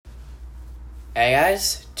Hey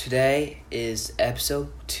guys, today is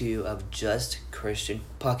episode 2 of Just Christian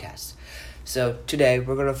Podcast. So today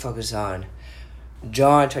we're going to focus on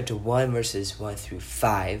John chapter 1 verses 1 through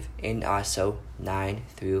 5 and also 9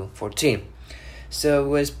 through 14. So it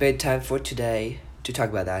was bedtime for today to talk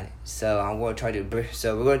about that. So we're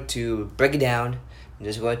going to break it down and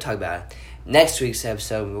just going to talk about it. Next week's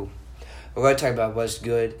episode we're going to talk about what's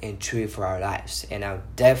good and true for our lives. And I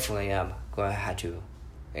definitely am going to have to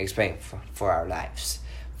explain for our lives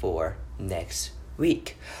for next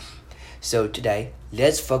week. So today,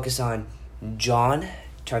 let's focus on John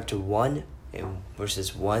chapter 1 and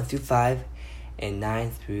verses 1 through 5 and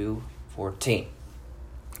 9 through 14.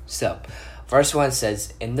 So, verse 1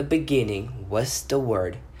 says, "In the beginning was the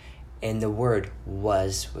Word, and the Word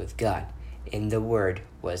was with God, and the Word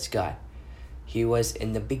was God. He was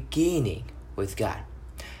in the beginning with God."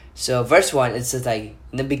 So verse 1, it says like,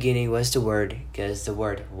 in the beginning was the Word, because the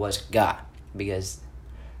Word was God, because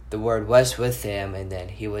the Word was with Him, and then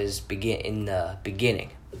He was in the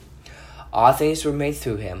beginning. All things were made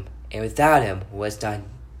through Him, and without Him was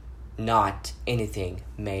not anything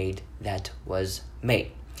made that was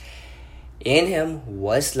made. In Him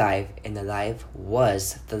was life, and the life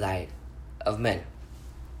was the light of men.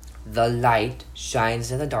 The light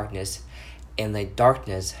shines in the darkness, and the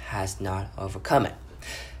darkness has not overcome it.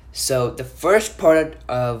 So the first part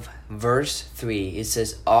of verse 3, it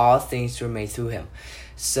says all things were made through Him.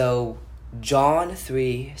 So John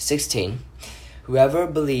 3:16, "Whoever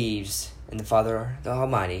believes in the Father, the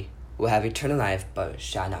Almighty, will have eternal life, but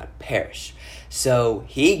shall not perish." So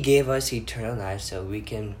He gave us eternal life so we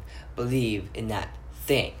can believe in that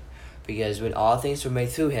thing. Because when all things were made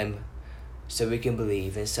through Him, so we can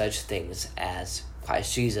believe in such things as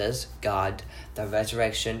Christ Jesus, God, the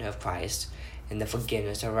resurrection of Christ, and the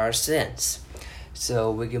forgiveness of our sins. So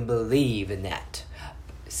we can believe in that.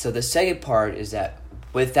 So the second part is that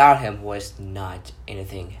without Him was not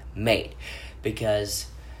anything made. Because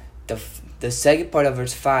the second part of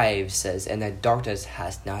verse 5 says, "And the darkness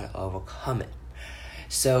has not overcome it."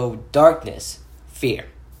 So darkness, fear.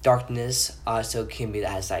 Darkness also can be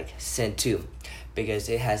as like sin too, because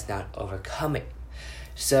it has not overcome it.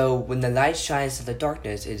 So when the light shines in the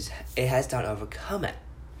darkness, it has not overcome it.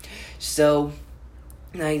 So,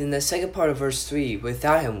 in the second part of verse 3,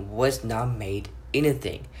 without Him was not made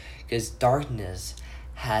anything, because darkness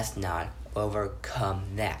has not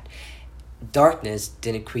overcome that. Darkness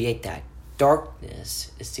didn't create that. Darkness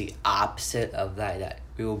is the opposite of light. That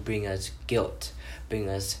it will bring us guilt, bring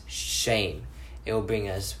us shame. It will bring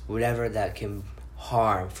us whatever that can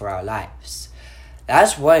harm for our lives.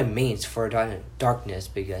 That's what it means for darkness,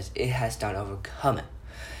 because it has not overcome it.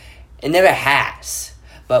 It never has.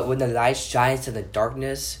 But when the light shines in the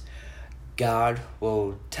darkness, God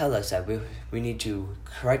will tell us that we need to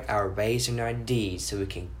correct our ways and our deeds so we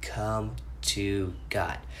can come to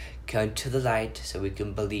God. Come to the light so we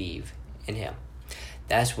can believe in Him.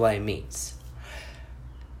 That's what it means.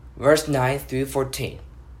 Verse 9 through 14.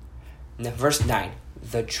 Verse 9.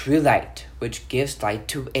 "The true light, which gives light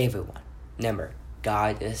to everyone." Remember,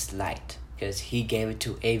 God is light, because He gave it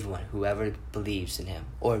to everyone, whoever believes in Him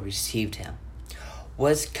or received Him,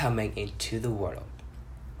 was coming into the world.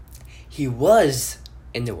 He was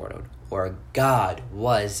in the world, or God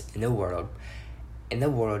was in the world, and the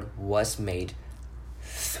world was made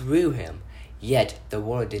through Him, yet the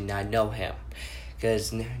world did not know Him.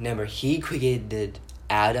 Because remember, He created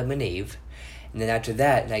Adam and Eve, and then after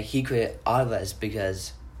that, He created all of us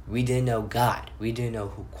because we didn't know God. We didn't know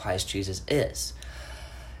who Christ Jesus is.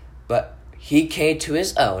 But He came to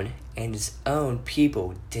His own, and His own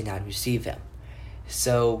people did not receive Him.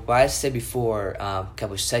 So what I said before a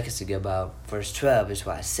couple of seconds ago about verse 12 is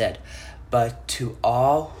what I said. "But to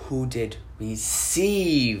all who did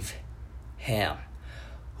receive Him,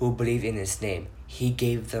 who believed in His name, He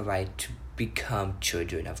gave the right to become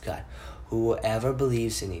children of God. Whoever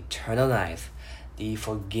believes in eternal life, the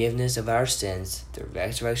forgiveness of our sins, the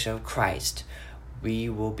resurrection of Christ, we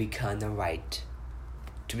will become the right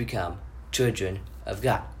to become children of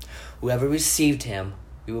God. Whoever received Him,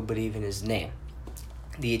 we will believe in His name.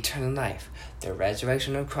 The eternal life, the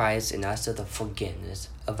resurrection of Christ, and also the forgiveness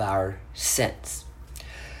of our sins.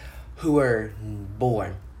 Who were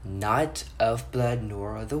born not of blood,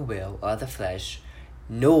 nor of the will of the flesh,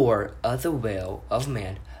 nor of the will of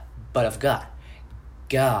man, but of God.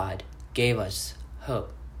 God gave us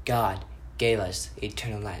hope. God gave us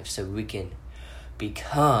eternal life so we can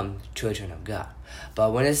become children of God.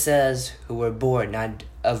 But when it says who were born not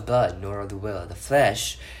of blood, nor of the will of the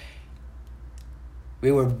flesh,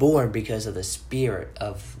 we were born because of the Spirit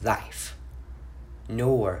of life,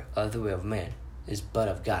 nor of the will of man. is but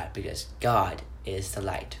of God, because God is the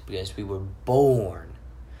light, because we were born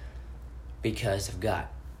because of God,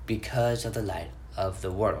 because of the light of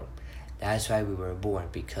the world. That's why we were born,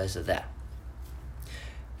 because of that.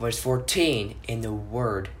 Verse 14, and the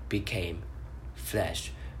Word became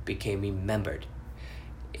flesh, became remembered.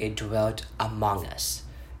 It dwelt among us,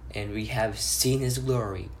 and we have seen His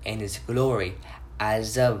glory, and His glory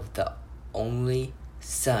as of the only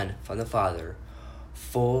Son from the Father,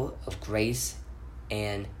 full of grace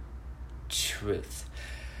and truth.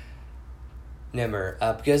 Remember,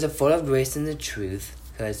 because of full of grace and the truth,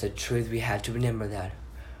 because the truth, we have to remember that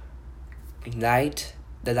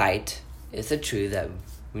the light is the truth, that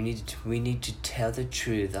we need to tell the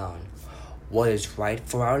truth on what is right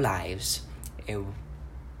for our lives. And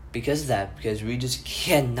because of that, because we just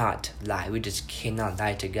cannot lie,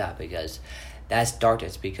 to God, because that's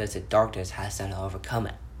darkness, because the darkness has not overcome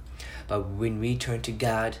it. But when we turn to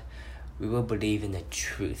God, we will believe in the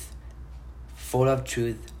truth, full of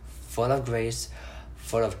grace,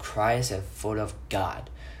 full of Christ, and full of God.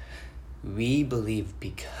 We believe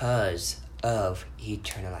because of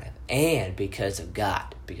eternal life, and because of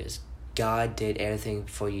God, because God did everything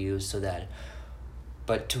for you, so that,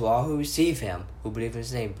 but to all who receive Him, who believe in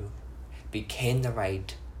His name, became the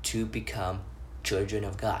right to become children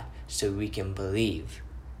of God, so we can believe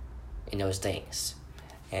in those things.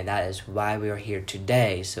 And that is why we are here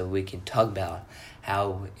today, so we can talk about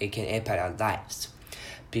how it can impact our lives,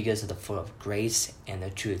 because of the full of grace and the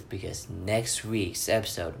truth. Because next week's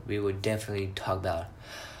episode, we will definitely talk about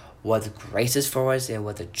what the grace is for us, and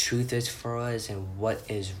what the truth is for us, and what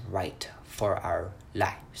is right for our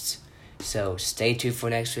lives. So stay tuned for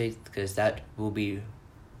next week, because that will be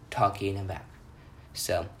talking about.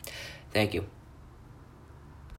 So, thank you.